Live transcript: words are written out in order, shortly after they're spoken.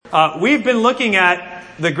We've been looking at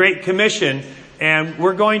the Great Commission, and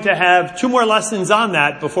we're going to have 2 more lessons on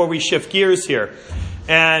that before we shift gears here.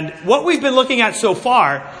 And what we've been looking at so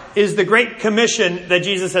far is the Great Commission that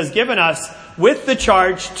Jesus has given us with the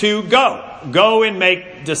charge to go. Go and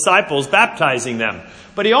make disciples, baptizing them.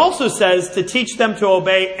 But he also says to teach them to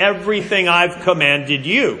obey everything I've commanded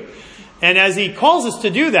you. And as he calls us to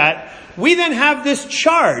do that, we then have this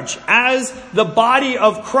charge as the body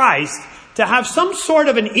of Christ to have some sort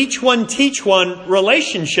of an each one teach one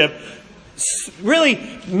relationship,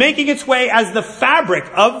 really making its way as the fabric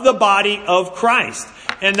of the body of Christ.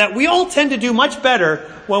 And that we all tend to do much better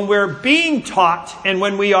when we're being taught and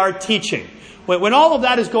when we are teaching. When all of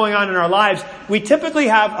that is going on in our lives, we typically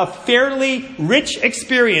have a fairly rich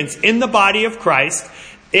experience in the body of Christ.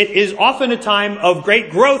 It is often a time of great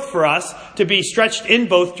growth for us to be stretched in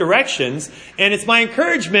both directions. And it's my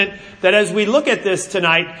encouragement that as we look at this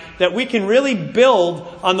tonight, that we can really build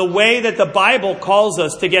on the way that the Bible calls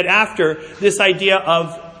us to get after this idea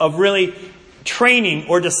of really training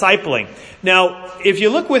or discipling. Now, if you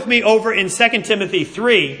look with me over in 2 Timothy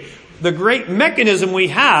 3, the great mechanism we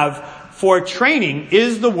have for training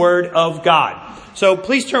is the Word of God. So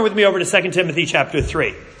please turn with me over to 2 Timothy chapter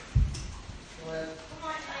 3.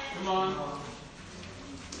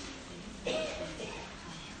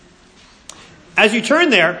 As you turn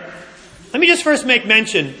there, let me just first make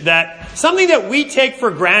mention that something that we take for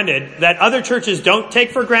granted, that other churches don't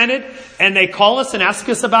take for granted, and they call us and ask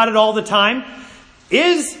us about it all the time,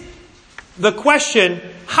 is the question,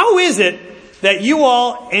 how is it that you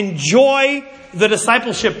all enjoy the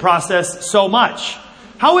discipleship process so much?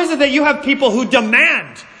 How is it that you have people who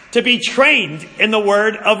demand to be trained in the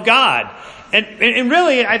Word of God? And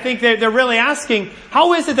really, I think they're really asking,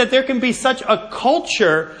 how is it that there can be such a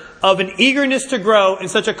culture of an eagerness to grow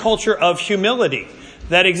and such a culture of humility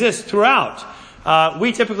that exists throughout?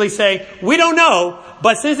 We typically say, we don't know,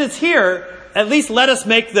 but since it's here, at least let us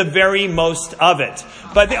make the very most of it.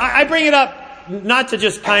 But I bring it up not to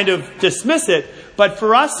just kind of dismiss it, but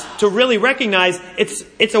for us to really recognize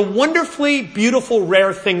it's a wonderfully beautiful,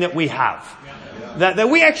 rare thing that we have. That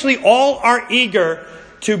we actually all are eager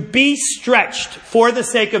to be stretched for the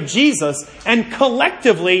sake of Jesus and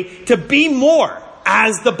collectively to be more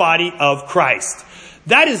as the body of Christ.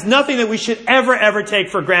 That is nothing that we should ever take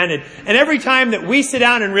for granted. And every time that we sit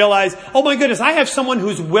down and realize, oh my goodness, I have someone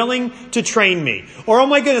who's willing to train me. Or oh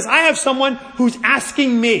my goodness, I have someone who's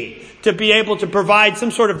asking me to be able to provide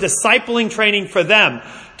some sort of discipling training for them.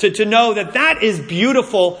 To know that is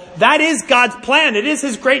beautiful. That is God's plan. It is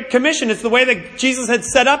His Great Commission. It's the way that Jesus had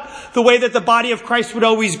set up, the way that the body of Christ would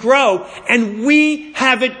always grow. And we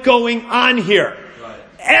have it going on here. Right.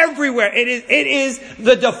 Everywhere. It is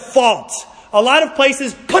the default. A lot of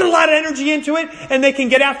places put a lot of energy into it and they can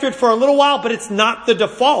get after it for a little while, but it's not the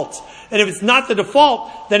default. And if it's not the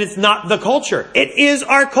default, then it's not the culture. It is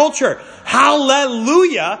our culture.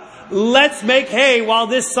 Hallelujah. Let's make hay while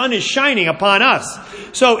this sun is shining upon us.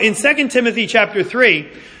 So in 2 Timothy chapter 3,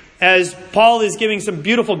 as Paul is giving some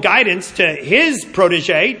beautiful guidance to his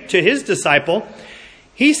protege, to his disciple,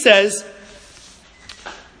 he says,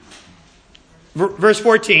 verse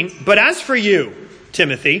 14, "But as for you,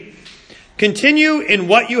 Timothy, continue in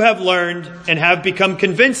what you have learned and have become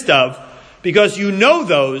convinced of, because you know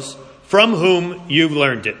those from whom you've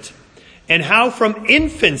learned it, and how from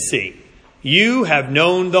infancy you have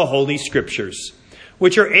known the Holy Scriptures,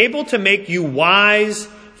 which are able to make you wise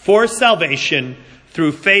for salvation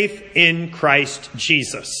through faith in Christ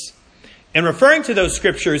Jesus." And referring to those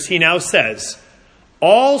Scriptures, he now says,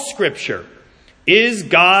 "All Scripture is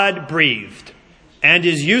God-breathed and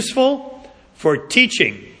is useful for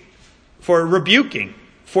teaching, for rebuking,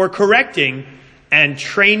 for correcting, and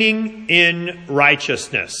training in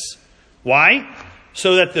righteousness." Why?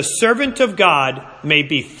 So that the servant of God may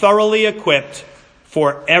be thoroughly equipped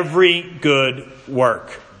for every good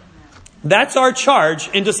work. That's our charge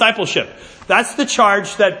in discipleship. That's the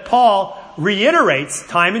charge that Paul reiterates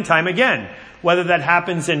time and time again. Whether that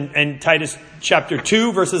happens in Titus chapter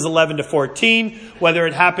 2, verses 11 to 14, whether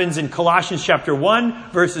it happens in Colossians chapter 1,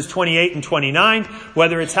 verses 28 and 29,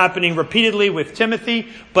 whether it's happening repeatedly with Timothy.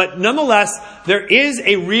 But nonetheless, there is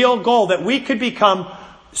a real goal that we could become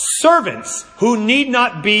servants who need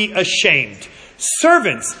not be ashamed.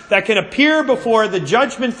 Servants that can appear before the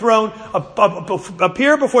judgment throne,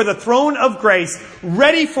 appear before the throne of grace,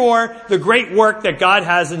 ready for the great work that God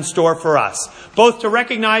has in store for us. Both to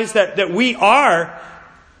recognize that we are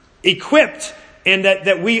equipped and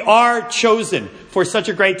that we are chosen for such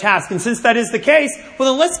a great task. And since that is the case, well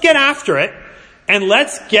then let's get after it and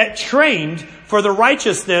let's get trained for the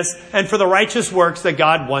righteousness and for the righteous works that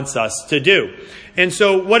God wants us to do. And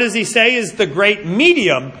so what does he say is the great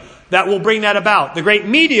medium that will bring that about? The great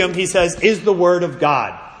medium, he says, is the Word of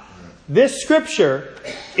God. This scripture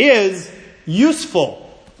is useful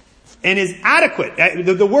and is adequate.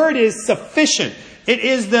 The word is sufficient. It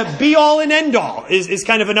is the be-all and end-all, is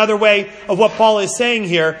kind of another way of what Paul is saying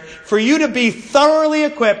here. For you to be thoroughly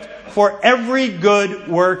equipped for every good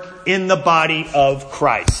work in the body of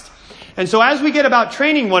Christ. And so as we get about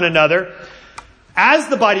training one another, as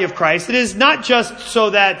the body of Christ, it is not just so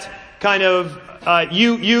that kind of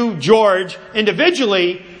you, George,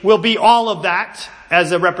 individually will be all of that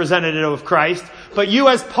as a representative of Christ, but you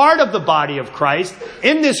as part of the body of Christ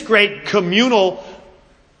in this great communal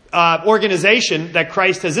organization that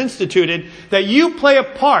Christ has instituted, that you play a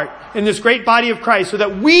part in this great body of Christ so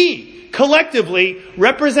that we collectively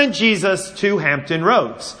represent Jesus to Hampton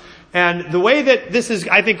Roads. And the way that this is,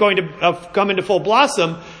 I think, going to come into full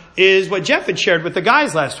blossom is what Jeff had shared with the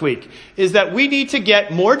guys last week, is that we need to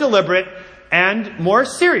get more deliberate and more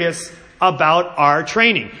serious about our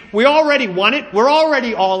training. We already want it. We're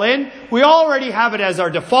already all in. We already have it as our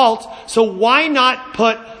default. So why not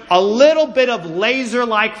put a little bit of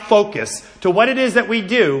laser-like focus to what it is that we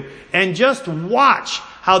do and just watch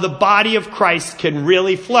how the body of Christ can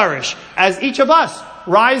really flourish as each of us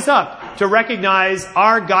rise up to recognize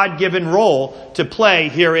our God-given role to play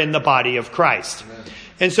here in the body of Christ. Amen.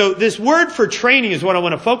 And so this word for training is what I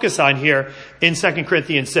want to focus on here in 2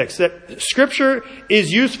 Corinthians 6. That Scripture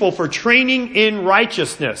is useful for training in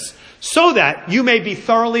righteousness so that you may be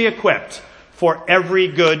thoroughly equipped for every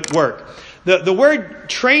good work. The word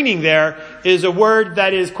training there is a word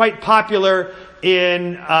that is quite popular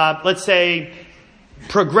in, let's say,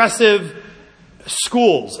 progressive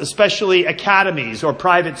schools, especially academies or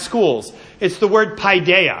private schools. It's the word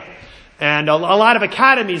paideia. And a lot of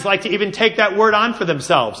academies like to even take that word on for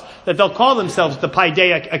themselves, that they'll call themselves the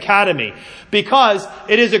Paideia Academy, because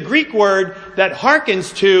it is a Greek word that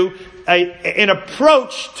harkens to an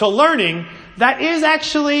approach to learning that is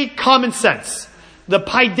actually common sense. The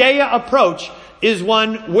Paideia approach is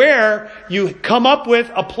one where you come up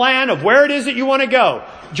with a plan of where it is that you want to go.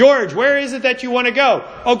 George, where is it that you want to go?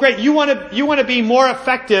 Oh, great. You want to be more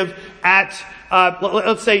effective at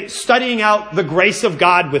let's say studying out the grace of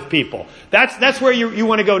God with people. That's where you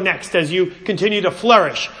want to go next as you continue to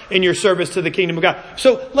flourish in your service to the kingdom of God.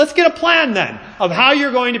 So let's get a plan then of how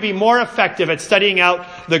you're going to be more effective at studying out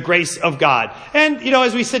the grace of God. And,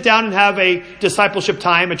 as we sit down and have a discipleship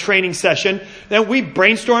time, a training session, then we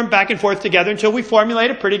brainstorm back and forth together until we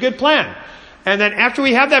formulate a pretty good plan. And then after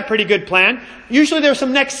we have that pretty good plan, usually there are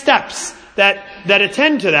some next steps that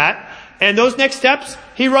attend to that. And those next steps,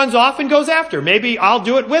 he runs off and goes after. Maybe I'll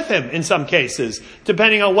do it with him in some cases,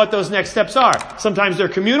 depending on what those next steps are. Sometimes they're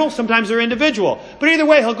communal, sometimes they're individual. But either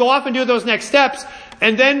way, he'll go off and do those next steps,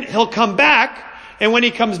 and then he'll come back. And when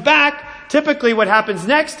he comes back, typically what happens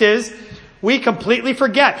next is we completely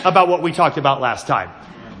forget about what we talked about last time.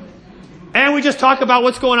 And we just talk about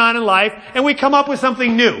what's going on in life, and we come up with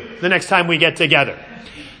something new the next time we get together.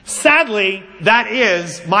 Sadly, that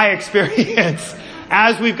is my experience.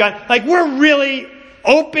 As we've got, we're really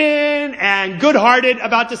open and good-hearted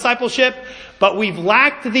about discipleship, but we've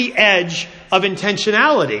lacked the edge of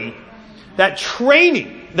intentionality that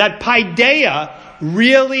training, that paideia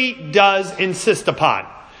really does insist upon.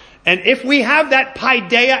 And if we have that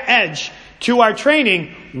paideia edge to our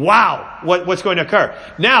training, wow, what's going to occur?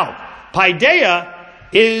 Now, paideia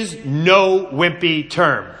is no wimpy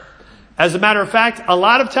term. As a matter of fact, a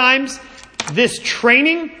lot of times, this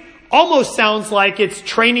training almost sounds like it's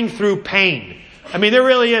training through pain. I mean, there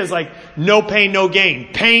really is no pain, no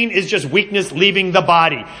gain. Pain is just weakness leaving the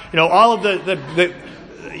body. All of the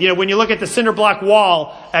when you look at the cinder block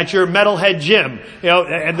wall at your metalhead gym,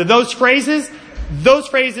 and those phrases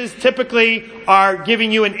typically are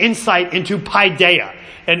giving you an insight into paideia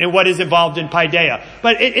and what is involved in paideia.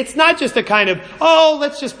 But it's not just a kind of,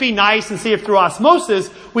 let's just be nice and see if through osmosis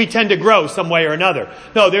we tend to grow some way or another.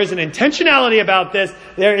 No, there's an intentionality about this.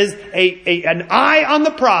 There is an eye on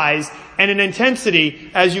the prize and an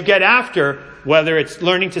intensity as you get after, whether it's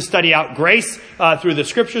learning to study out grace through the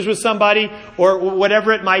scriptures with somebody or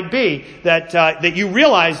whatever it might be, that you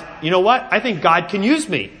realize, you know what? I think God can use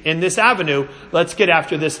me in this avenue. Let's get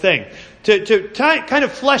after this thing. To kind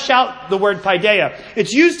of flesh out the word paideia,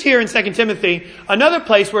 it's used here in 2 Timothy. Another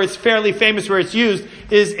place where it's fairly famous where it's used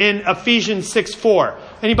is in Ephesians 6:4.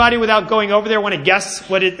 Anybody without going over there want to guess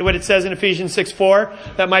what it says in Ephesians 6:4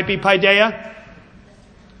 that might be paideia?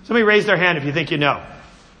 Somebody raise their hand if you think you know.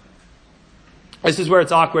 This is where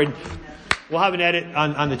it's awkward. We'll have an edit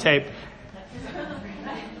on the tape.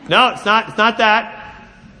 No, it's not. It's not that.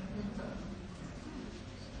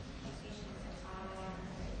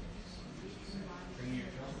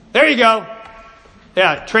 There you go.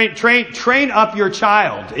 Yeah, train up your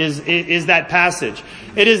child is that passage.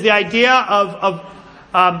 It is the idea of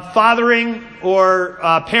fathering or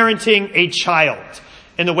parenting a child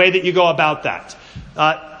and the way that you go about that.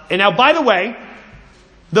 And now, by the way,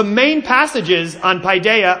 the main passages on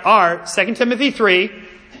paideia are 2 Timothy 3,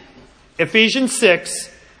 Ephesians 6,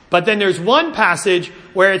 but then there's one passage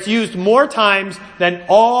where it's used more times than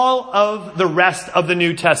all of the rest of the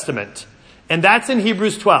New Testament. And that's in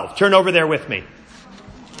Hebrews 12. Turn over there with me.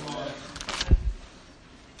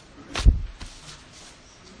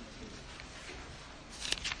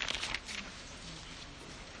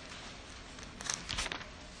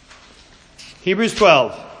 Hebrews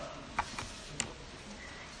 12.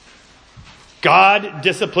 God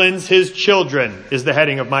disciplines his children is the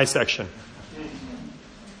heading of my section.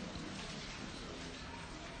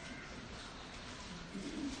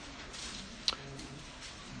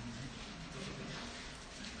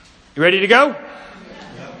 You ready to go?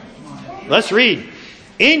 Let's read.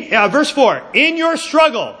 In verse 4, in your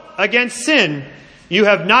struggle against sin, you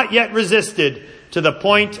have not yet resisted to the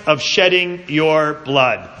point of shedding your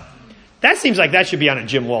blood. That seems like that should be on a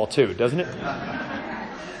gym wall too, doesn't it?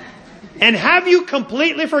 And have you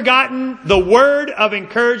completely forgotten the word of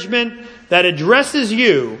encouragement that addresses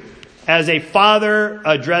you as a father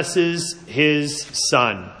addresses his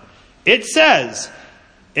son? It says,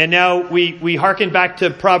 and now we hearken back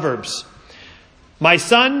to Proverbs, my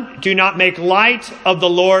son, do not make light of the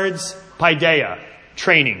Lord's paideia,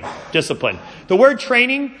 training, discipline. The word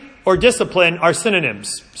training or discipline are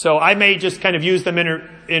synonyms. So I may just kind of use them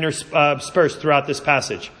interspersed throughout this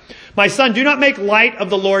passage. My son, do not make light of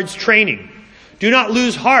the Lord's training. Do not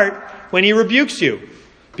lose heart when he rebukes you,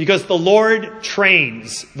 because the Lord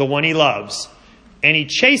trains the one he loves, and he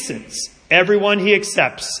chastens everyone he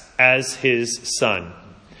accepts as his son.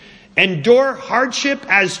 Endure hardship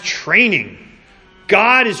as training.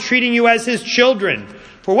 God is treating you as his children.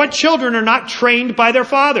 For what children are not trained by their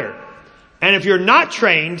father? And if you're not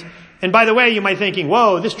trained, and by the way, you might be thinking,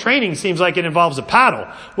 whoa, this training seems like it involves a paddle.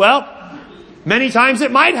 Well, many times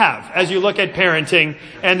it might have, as you look at parenting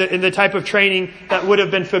and the type of training that would have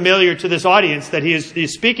been familiar to this audience that he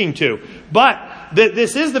is speaking to. But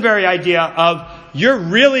this is the very idea of you're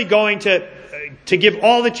really going to give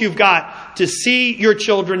all that you've got to see your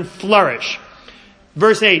children flourish.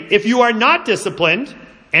 Verse 8, if you are not disciplined,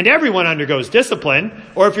 and everyone undergoes discipline,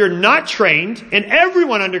 or if you're not trained, and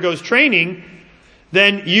everyone undergoes training,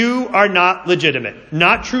 then you are not legitimate,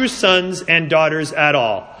 not true sons and daughters at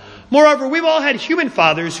all. Moreover, we've all had human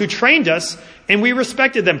fathers who trained us, and we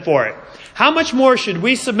respected them for it. How much more should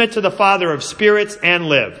we submit to the Father of spirits and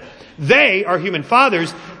live? They, our human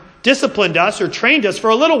fathers, disciplined us or trained us for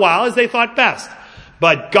a little while as they thought best.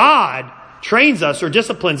 But God trains us or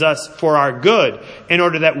disciplines us for our good, in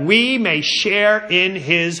order that we may share in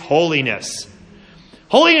his holiness.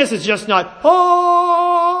 Holiness is just not,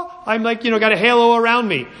 I'm like, got a halo around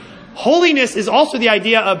me. Holiness is also the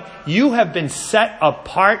idea of you have been set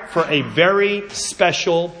apart for a very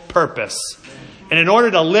special purpose. And in order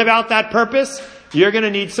to live out that purpose, you're going to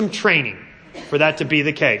need some training for that to be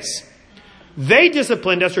the case. They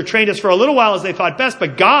disciplined us or trained us for a little while as they thought best,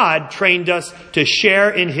 but God trained us to share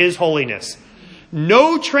in his holiness.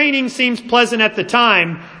 No training seems pleasant at the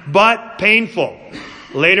time, but painful.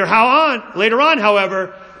 Later on,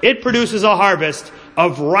 however, it produces a harvest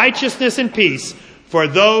of righteousness and peace for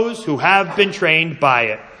those who have been trained by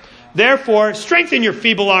it. Therefore, strengthen your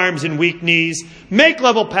feeble arms and weak knees. Make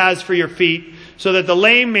level paths for your feet, so that the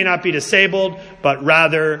lame may not be disabled, but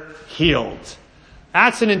rather healed.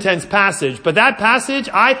 That's an intense passage, but that passage,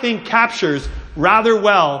 I think, captures rather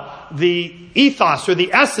well the ethos or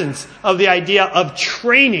the essence of the idea of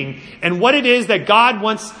training and what it is that God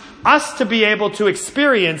wants us to be able to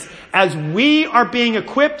experience as we are being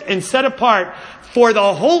equipped and set apart for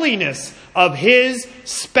the holiness of his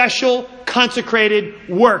special consecrated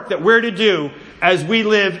work that we're to do as we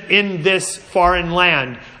live in this foreign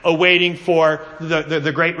land, awaiting for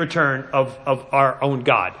the great return of our own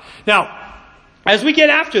God. Now, as we get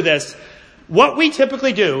after this, what we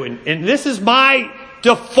typically do, and this is my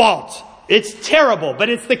default, it's terrible, but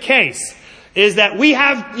it's the case, is that we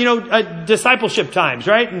have, discipleship times,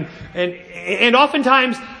 right? And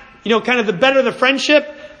oftentimes, kind of the better the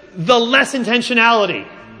friendship, the less intentionality,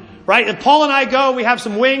 right? And Paul and I go, we have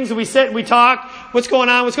some wings, and we sit and we talk. What's going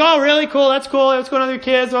on? Oh, really cool. That's cool. What's going on with your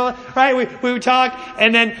kids? Right? We talk,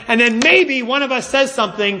 and then maybe one of us says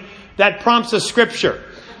something that prompts a scripture.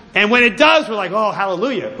 And when it does, we're like, oh,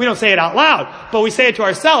 hallelujah. We don't say it out loud, but we say it to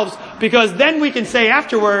ourselves because then we can say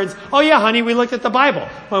afterwards, oh yeah, honey, we looked at the Bible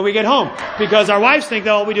when we get home. Because our wives think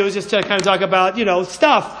that all we do is just to kind of talk about,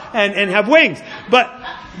 stuff and have wings. But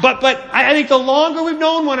I think the longer we've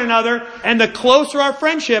known one another and the closer our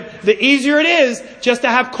friendship, the easier it is just to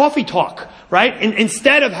have coffee talk, right?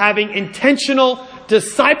 Instead of having intentional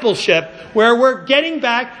discipleship where we're getting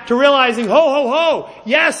back to realizing,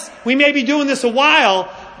 yes, we may be doing this a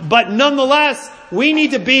while, but nonetheless, we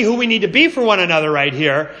need to be who we need to be for one another right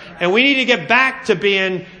here. And we need to get back to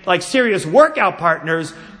being like serious workout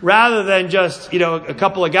partners rather than just, a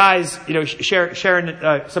couple of guys,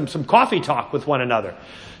 sharing some coffee talk with one another.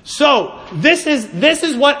 So this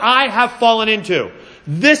is what I have fallen into.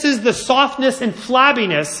 This is the softness and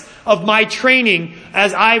flabbiness of my training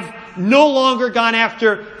as I've no longer gone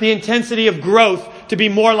after the intensity of growth to be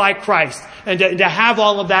more like Christ and to have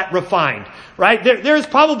all of that refined. Right? There's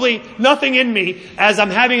probably nothing in me as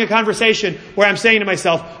I'm having a conversation where I'm saying to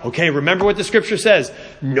myself, okay, remember what the scripture says.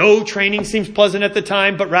 No training seems pleasant at the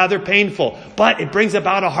time, but rather painful. But it brings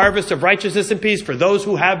about a harvest of righteousness and peace for those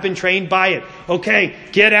who have been trained by it. Okay,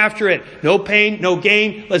 get after it. No pain, no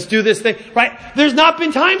gain. Let's do this thing. Right? There's not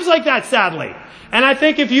been times like that, sadly. And I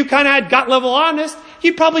think if you kind of had gut level honest,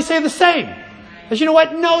 you'd probably say the same. Because you know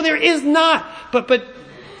what? No, there is not. But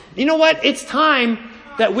you know what? It's time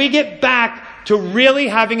that we get back to really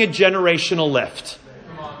having a generational lift.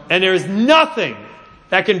 And there is nothing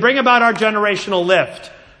that can bring about our generational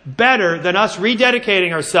lift better than us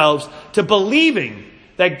rededicating ourselves to believing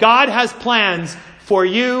that God has plans for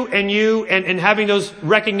you and having those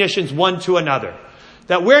recognitions one to another.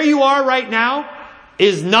 That where you are right now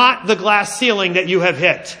is not the glass ceiling that you have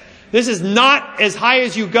hit. This is not as high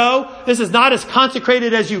as you go. This is not as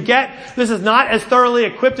consecrated as you get. This is not as thoroughly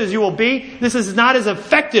equipped as you will be. This is not as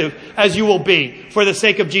effective as you will be for the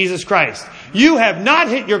sake of Jesus Christ. You have not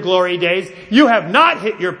hit your glory days. You have not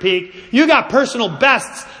hit your peak. You got personal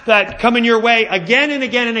bests that come in your way again and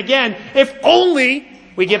again and again, if only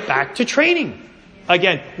we get back to training.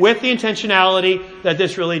 Again, with the intentionality that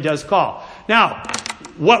this really does call. Now,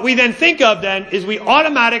 what we then think of then is we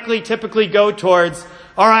automatically typically go towards,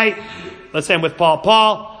 all right, let's say I'm with Paul.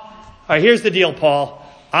 All right, here's the deal, Paul.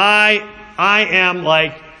 I am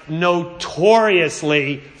like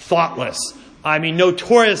notoriously thoughtless. I mean,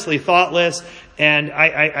 notoriously thoughtless, and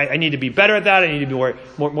I need to be better at that. I need to be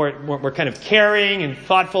more kind of caring and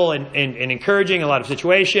thoughtful and encouraging in a lot of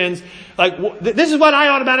situations. Like, this is what I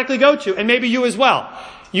automatically go to, and maybe you as well.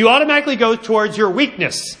 You automatically go towards your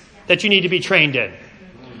weakness that you need to be trained in.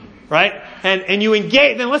 Right? And you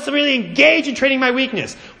engage, then let's really engage in training my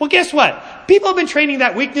weakness. Well, guess what? People have been training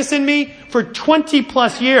that weakness in me for 20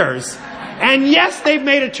 plus years. And yes, they've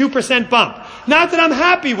made a 2% bump. Not that I'm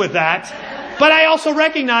happy with that, but I also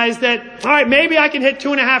recognize that, all right, maybe I can hit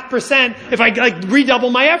 2.5% if I redouble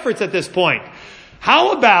my efforts at this point.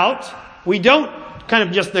 How about we don't kind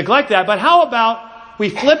of just neglect that, but how about we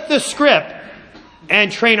flip the script and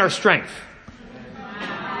train our strength?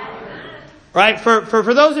 Right? For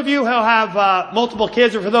those of you who have multiple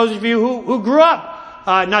kids, or for those of you who grew up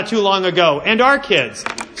not too long ago and are kids.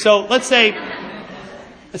 So let's say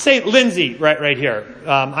Lindsay right here.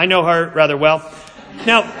 I know her rather well.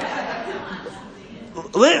 Now,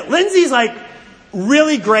 Lindsay's like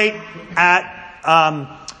really great at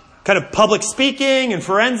kind of public speaking and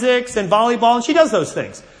forensics and volleyball, and she does those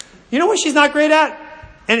things. You know what she's not great at?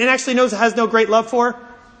 And actually has no great love for?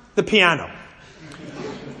 The piano.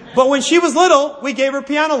 But when she was little, we gave her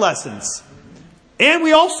piano lessons. And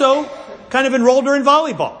we also kind of enrolled her in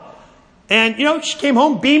volleyball. And, she came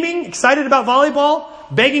home beaming, excited about volleyball,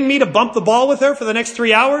 begging me to bump the ball with her for the next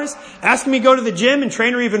 3 hours, asking me to go to the gym and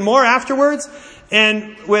train her even more afterwards.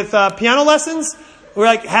 And with piano lessons, we're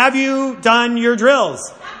like, have you done your drills?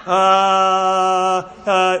 Yeah,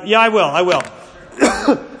 I will.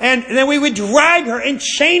 And then we would drag her and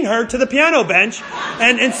chain her to the piano bench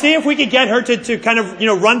and see if we could get her to kind of,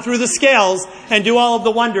 run through the scales and do all of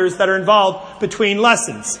the wonders that are involved between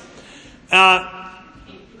lessons.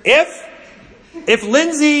 If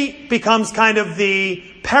Lindsay becomes kind of the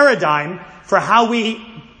paradigm for how we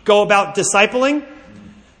go about discipling,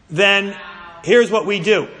 then here's what we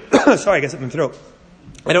do. Sorry, I got something in my throat.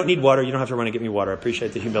 I don't need water. You don't have to run and get me water. I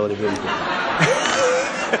appreciate the humility.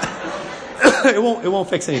 It won't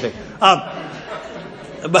fix anything.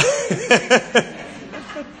 But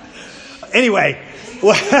anyway,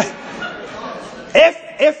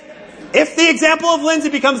 if the example of Lindsay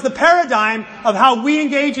becomes the paradigm of how we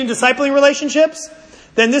engage in discipling relationships,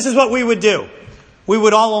 then this is what we would do. We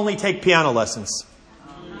would all only take piano lessons.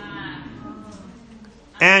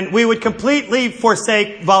 And we would completely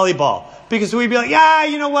forsake volleyball. Because we'd be like, yeah,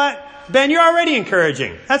 you know what? Ben, you're already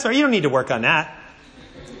encouraging. That's all right. You don't need to work on that.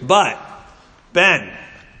 But, Ben,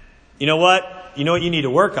 you know what? You know what you need to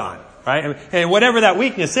work on, right? And whatever that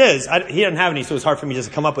weakness is, he doesn't have any, so it's hard for me just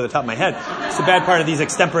to come up with the top of my head. It's a bad part of these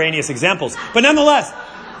extemporaneous examples. But nonetheless,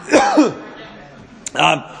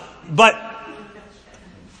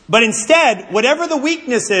 but instead, whatever the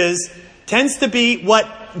weakness is, tends to be what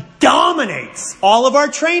dominates all of our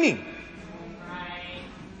training.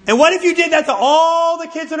 And what if you did that to all the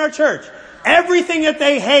kids in our church? Everything that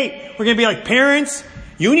they hate, we're going to be like, parents,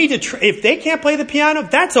 you need to, if they can't play the piano,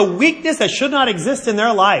 that's a weakness that should not exist in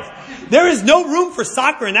their life. There is no room for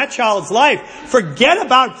soccer in that child's life. Forget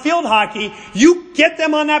about field hockey. You get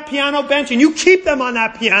them on that piano bench and you keep them on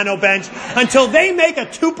that piano bench until they make a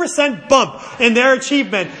 2% bump in their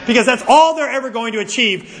achievement, because that's all they're ever going to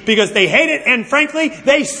achieve, because they hate it and frankly,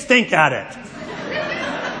 they stink at it.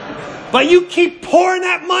 But you keep pouring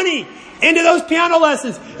that money into those piano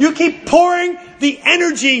lessons. You keep pouring the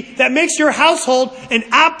energy that makes your household an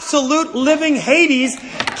absolute living Hades.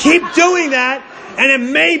 Keep doing that, and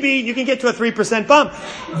then maybe you can get to a 3% bump.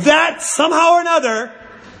 That somehow or another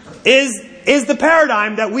is the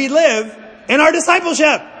paradigm that we live in our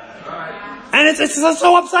discipleship. And it's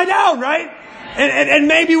so upside down, right? And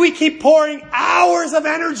maybe we keep pouring hours of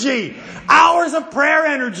energy, hours of prayer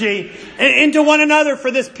energy into one another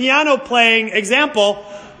for this piano playing example.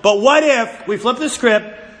 But what if we flip the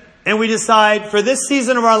script and we decide for this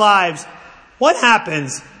season of our lives, what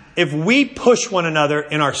happens if we push one another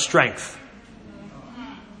in our strength?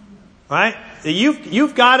 Right?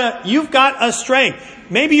 You've got a strength.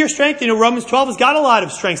 Maybe your strength, Romans 12 has got a lot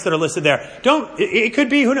of strengths that are listed there. It could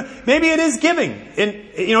be, maybe it is giving. And,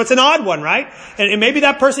 it's an odd one, right? And maybe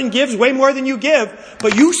that person gives way more than you give,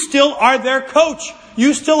 but you still are their coach.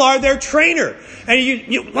 You still are their trainer.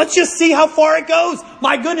 And let's just see how far it goes.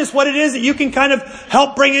 My goodness, what it is that you can kind of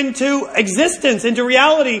help bring into existence, into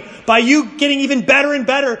reality, by you getting even better and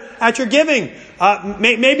better at your giving.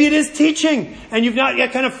 Maybe it is teaching, and you've not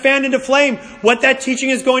yet kind of fanned into flame what that teaching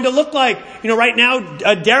is going to look like. Right now,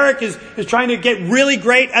 Derek is trying to get really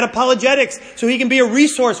great at apologetics so he can be a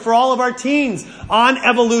resource for all of our teens on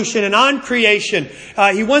evolution and on creation.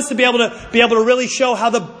 He wants to be able to really show how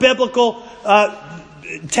the biblical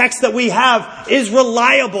text that we have is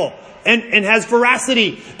reliable and has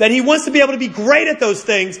veracity. That he wants to be able to be great at those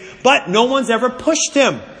things, but no one's ever pushed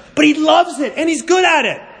him. But he loves it, and he's good at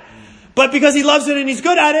it. But because he loves it and he's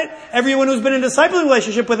good at it, everyone who's been in a discipling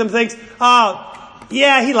relationship with him thinks, oh,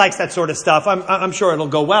 yeah, he likes that sort of stuff. I'm sure it'll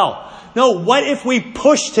go well. No, what if we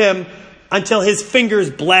pushed him until his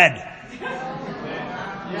fingers bled?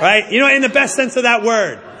 Right? In the best sense of that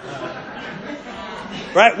word.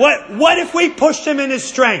 Right? What if we pushed him in his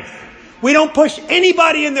strength? We don't push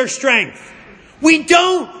anybody in their strength. We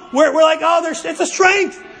don't. We're like, oh, it's a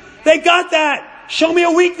strength. They got that. Show me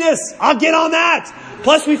a weakness. I'll get on that.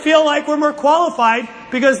 Plus, we feel like we're more qualified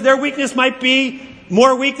because their weakness might be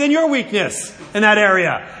more weak than your weakness in that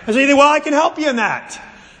area. And so you think, well, I can help you in that.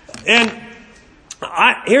 And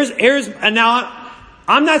and now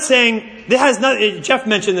I'm not saying this has nothing. Jeff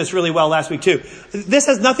mentioned this really well last week too. This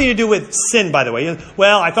has nothing to do with sin, by the way.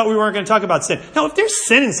 Well, I thought we weren't going to talk about sin. Now, if there's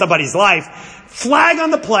sin in somebody's life, flag on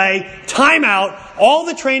the play, time out, all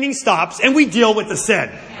the training stops, and we deal with the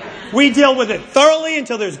sin. We deal with it thoroughly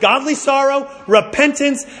until there's godly sorrow,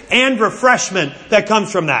 repentance, and refreshment that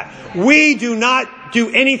comes from that. We do not do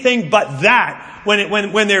anything but that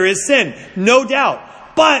when there is sin. No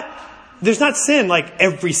doubt. But there's not sin like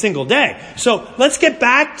every single day. So let's get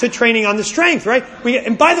back to training on the strength, right?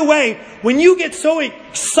 And by the way, when you get so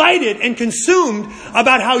excited and consumed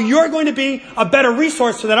about how you're going to be a better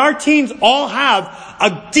resource so that our teens all have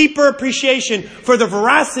a deeper appreciation for the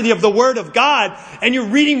veracity of the Word of God, and you're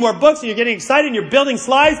reading more books and you're getting excited and you're building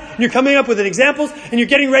slides and you're coming up with examples and you're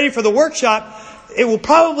getting ready for the workshop, it will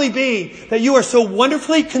probably be that you are so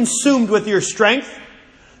wonderfully consumed with your strength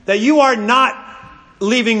that you are not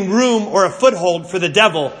leaving room or a foothold for the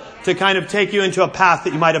devil to kind of take you into a path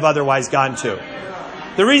that you might have otherwise gone to.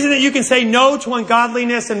 The reason that you can say no to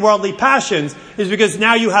ungodliness and worldly passions is because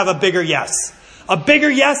now you have a bigger yes. A bigger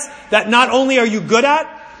yes that not only are you good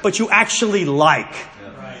at, but you actually like.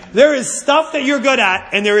 There is stuff that you're good at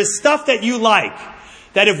and there is stuff that you like.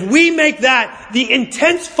 That if we make that the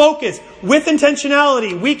intense focus with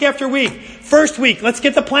intentionality week after week, first week, let's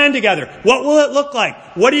get the plan together. What will it look like?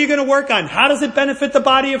 What are you going to work on? How does it benefit the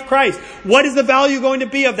body of Christ? What is the value going to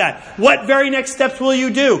be of that? What very next steps will you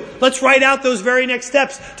do? Let's write out those very next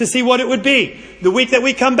steps to see what it would be. The week that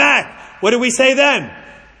we come back, what do we say then?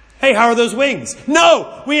 Hey, how are those wings?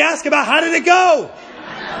 No, we ask about how did it go?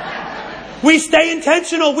 We stay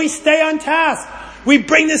intentional. We stay on task. We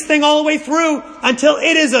bring this thing all the way through until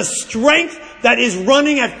it is a strength that is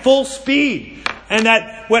running at full speed. And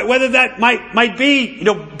that, whether that might be,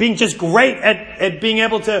 being just great at being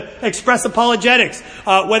able to express apologetics,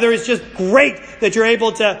 whether it's just great that you're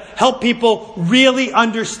able to help people really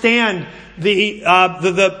understand the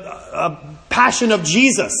passion of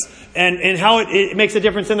Jesus and how it makes a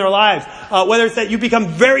difference in their lives, whether it's that you become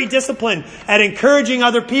very disciplined at encouraging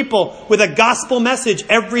other people with a gospel message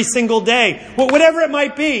every single day, whatever it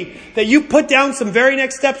might be, that you put down some very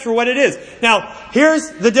next steps for what it is. Now, here's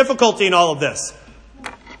the difficulty in all of this.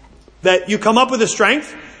 That you come up with a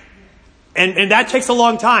strength, and that takes a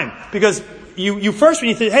long time. Because you first, when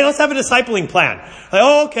you think, hey, let's have a discipling plan. Like,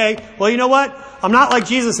 oh, okay, well, you know what? I'm not like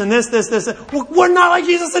Jesus in this. Well, we're not like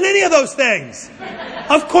Jesus in any of those things.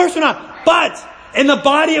 Of course we're not. But in the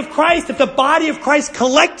body of Christ, if the body of Christ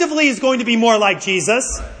collectively is going to be more like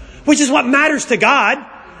Jesus, which is what matters to God,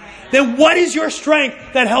 then what is your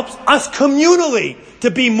strength that helps us communally to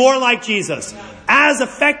be more like Jesus? As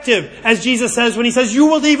effective as Jesus says when he says, you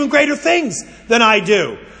will do even greater things than I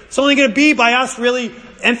do. It's only going to be by us really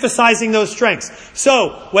emphasizing those strengths.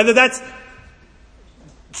 So, whether that's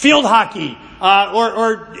field hockey,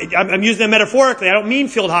 or I'm using it metaphorically. I don't mean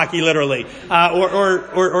field hockey literally,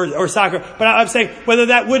 or soccer. But I'm saying whether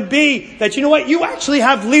that would be that, you know what, you actually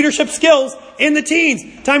have leadership skills in the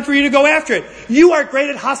teens. Time for you to go after it. You are great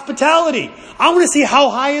at hospitality. I want to see how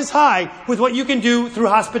high is high with what you can do through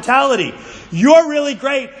hospitality. You're really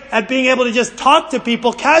great at being able to just talk to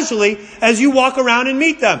people casually as you walk around and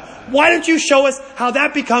meet them. Why don't you show us how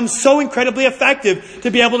that becomes so incredibly effective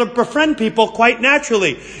to be able to befriend people quite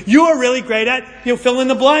naturally? You are really great at, fill in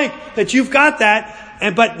the blank, that you've got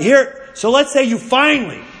that. So let's say you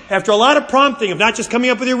finally, after a lot of prompting of not just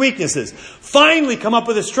coming up with your weaknesses, finally come up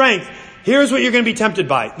with a strength. Here's what you're going to be tempted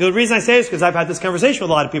by. The reason I say this is because I've had this conversation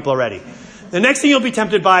with a lot of people already. The next thing you'll be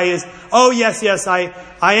tempted by is, oh yes, I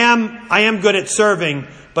am good at serving,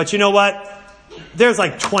 but you know what? There's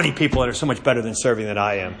like 20 people that are so much better than serving than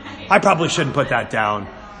I am. I probably shouldn't put that down.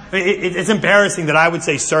 It's embarrassing that I would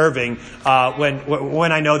say serving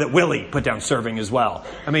when I know that Willie put down serving as well.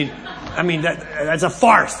 I mean that's a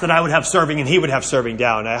farce that I would have serving and he would have serving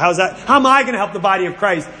down. How's that? How am I going to help the body of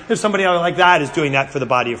Christ if somebody like that is doing that for the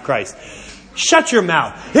body of Christ? Shut your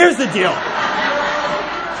mouth. Here's the deal.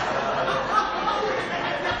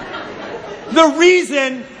 The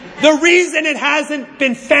reason it hasn't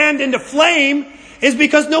been fanned into flame is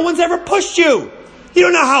because no one's ever pushed you. You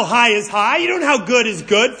don't know how high is high. You don't know how good is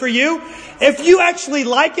good for you. If you actually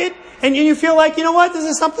like it and you feel like, you know what, this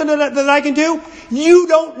is something that I can do, you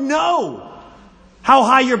don't know how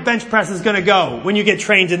high your bench press is going to go when you get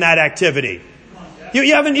trained in that activity.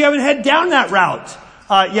 You haven't head down that route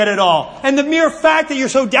yet at all. And the mere fact that you're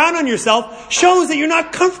so down on yourself shows that you're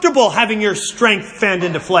not comfortable having your strength fanned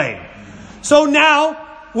into flame. So now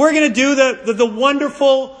we're going to do the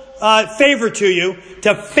wonderful favor to you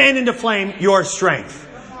to fan into flame your strength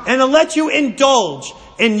and to let you indulge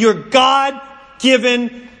in your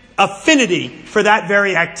God-given affinity for that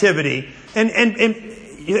very activity. And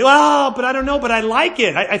but I don't know, but I like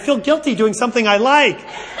it. I feel guilty doing something I like.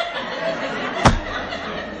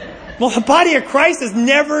 Well, the body of Christ is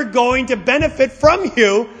never going to benefit from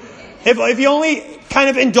you if you only kind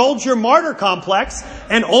of indulge your martyr complex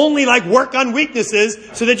and only work on weaknesses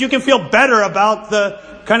so that you can feel better about the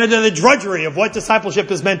drudgery of what discipleship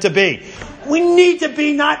is meant to be. We need to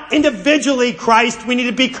be not individually Christ, we need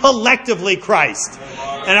to be collectively Christ.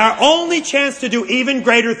 And our only chance to do even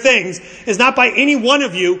greater things is not by any one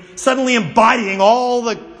of you suddenly embodying all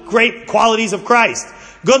the great qualities of Christ.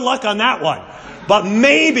 Good luck on that one. But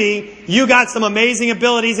maybe you got some amazing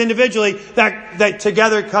abilities individually that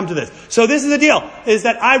together come to this. So this is the deal, is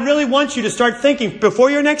that I really want you to start thinking before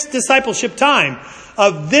your next discipleship time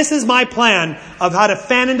of this is my plan of how to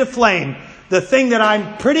fan into flame the thing that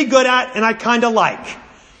I'm pretty good at and I kind of like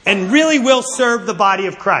and really will serve the body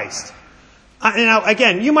of Christ. Now,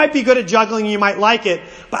 again, you might be good at juggling, you might like it,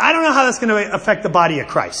 but I don't know how that's going to affect the body of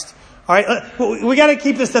Christ. All right, we got to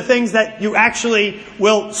keep this to things that you actually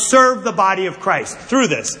will serve the body of Christ through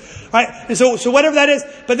this. All right, and so whatever that is,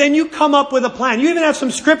 but then you come up with a plan. You even have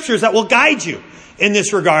some scriptures that will guide you in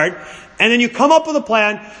this regard. And then you come up with a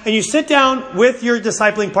plan and you sit down with your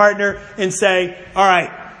discipling partner and say, all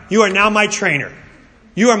right, you are now my trainer.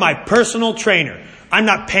 You are my personal trainer. I'm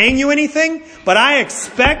not paying you anything, but I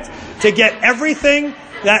expect to get everything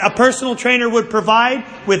that a personal trainer would provide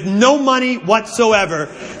with no money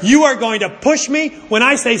whatsoever. You are going to push me. When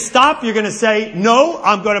I say stop, you're going to say, no,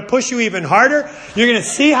 I'm going to push you even harder. You're going to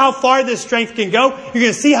see how far this strength can go. You're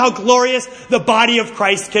going to see how glorious the body of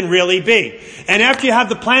Christ can really be. And after you have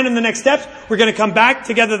the plan and the next steps, we're going to come back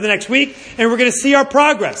together the next week and we're going to see our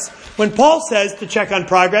progress. When Paul says to check on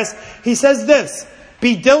progress, he says this: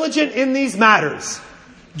 be diligent in these matters.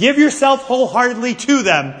 Give yourself wholeheartedly to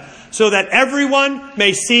them, so that everyone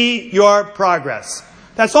may see your progress.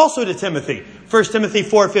 That's also to Timothy. 1 Timothy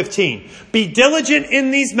 4:15. Be diligent in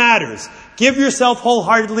these matters. Give yourself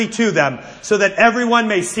wholeheartedly to them, so that everyone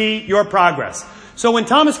may see your progress. So when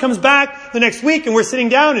Thomas comes back the next week and we're sitting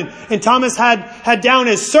down and Thomas had down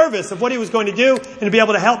his service of what he was going to do and to be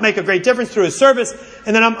able to help make a great difference through his service.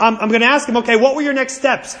 And then I'm going to ask him, okay, what were your next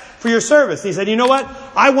steps for your service? And he said, you know what?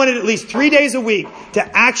 I wanted at least 3 days a week to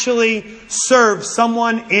actually serve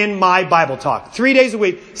someone in my Bible talk. 3 days a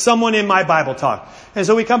week, someone in my Bible talk. And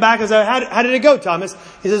so we come back and say, how did it go, Thomas?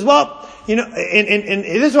 He says, well, you know, and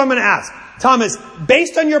this is what I'm going to ask. Thomas,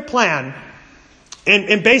 based on your plan,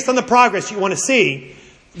 and based on the progress you want to see,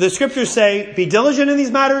 the scriptures say, be diligent in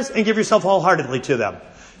these matters and give yourself wholeheartedly to them.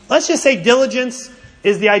 Let's just say diligence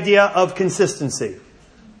is the idea of consistency.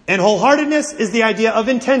 And wholeheartedness is the idea of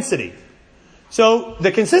intensity. So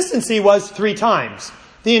the consistency was 3 times.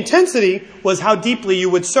 The intensity was how deeply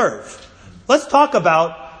you would serve. Let's talk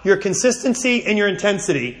about your consistency and your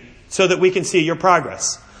intensity so that we can see your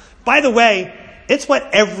progress. By the way, it's what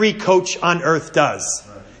every coach on earth does.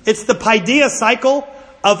 It's the paideia cycle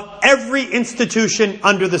of every institution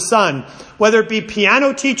under the sun. Whether it be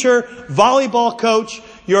piano teacher, volleyball coach,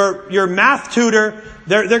 your math tutor,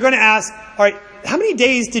 they're going to ask, all right, how many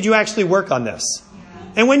days did you actually work on this?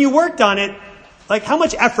 And when you worked on it, like how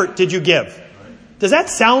much effort did you give? Does that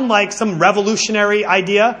sound like some revolutionary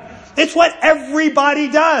idea? It's what everybody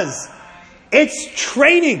does. It's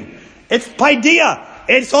training. It's paideia.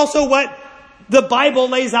 It's also what the Bible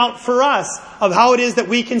lays out for us of how it is that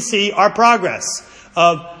we can see our progress.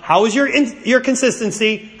 Of how is your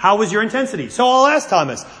consistency, how is your intensity. So I'll ask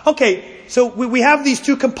Thomas, okay, so we have these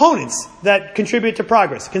 2 components that contribute to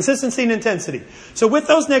progress, consistency and intensity. So with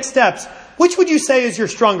those next steps, which would you say is your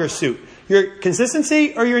stronger suit? Your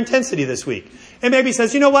consistency or your intensity this week? And maybe he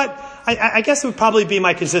says, you know what, I guess it would probably be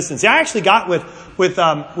my consistency. I actually got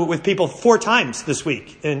with people 4 times this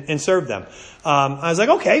week and served them. I was like,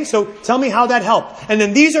 okay, so tell me how that helped. And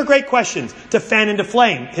then these are great questions to fan into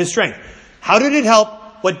flame his strength. How did it help?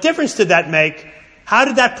 What difference did that make? How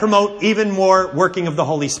did that promote even more working of the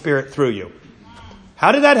Holy Spirit through you?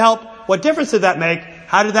 How did that help? What difference did that make?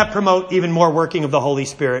 How did that promote even more working of the Holy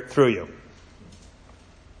Spirit through you?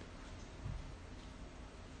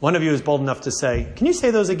 One of you is bold enough to say, can you say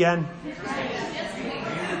those again?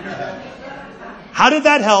 How did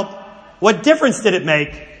that help? What difference did it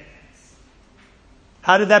make?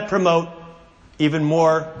 How did that promote even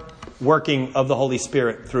more working of the Holy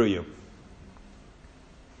Spirit through you?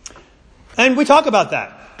 And we talk about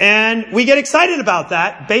that. And we get excited about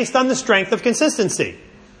that based on the strength of consistency.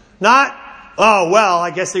 Not, oh, well, I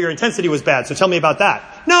guess your intensity was bad, so tell me about that.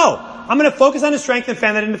 No, I'm going to focus on the strength and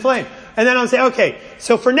fan that into flame. And then I'll say, okay,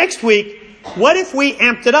 so for next week, what if we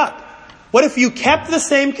amped it up? What if you kept the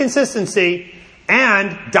same consistency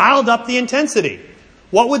and dialed up the intensity?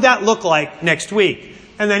 What would that look like next week?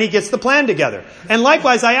 And then he gets the plan together. And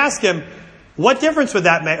likewise, I ask him, what difference would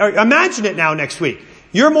that make? Or imagine it now next week.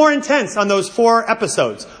 You're more intense on those 4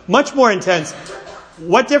 episodes. Much more intense.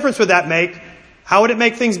 What difference would that make? How would it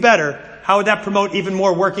make things better? How would that promote even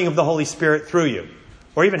more working of the Holy Spirit through you?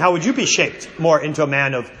 Or even how would you be shaped more into a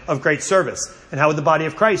man of great service? And how would the body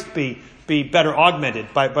of Christ be better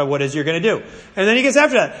augmented by what it is you're going to do? And then he gets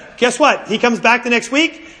after that. Guess what? He comes back the next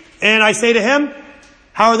week and I say to him,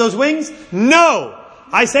 how are those wings? No!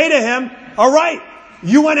 I say to him, all right,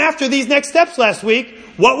 you went after these next steps last week.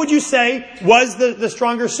 What would you say was the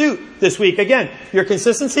stronger suit this week? Again, your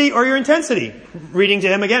consistency or your intensity? Reading to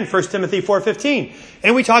him again, 1 Timothy 4:15.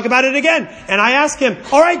 And we talk about it again. And I ask him,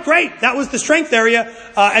 all right, great. That was the strength area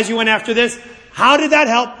as you went after this. How did that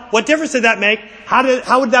help? What difference did that make?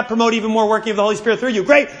 How would that promote even more working of the Holy Spirit through you?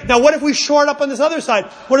 Great. Now what if we shore it up on this other side?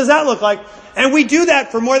 What does that look like? And we do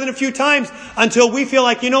that for more than a few times until we feel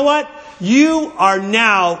like, you know what? You are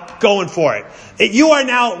now going for it. You are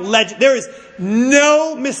now there is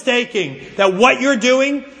no mistaking that what you're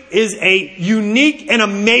doing is a unique and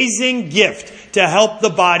amazing gift to help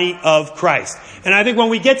the body of Christ. And I think when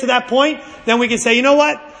we get to that point, then we can say, you know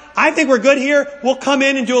what? I think we're good here. We'll come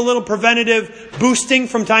in and do a little preventative boosting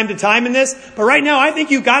from time to time in this. But right now, I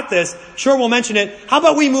think you got this. Sure, we'll mention it. How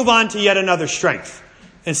about we move on to yet another strength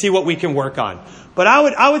and see what we can work on? But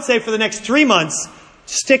I would say for the next 3 months,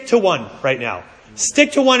 stick to one right now.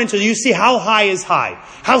 Stick to one until you see how high is high,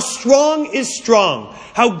 how strong is strong,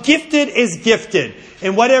 how gifted is gifted,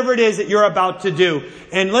 in whatever it is that you're about to do.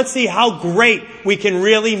 And let's see how great we can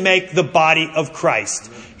really make the body of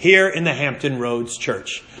Christ here in the Hampton Roads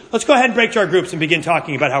Church. Let's go ahead and break to our groups and begin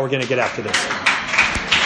talking about how we're going to get after this.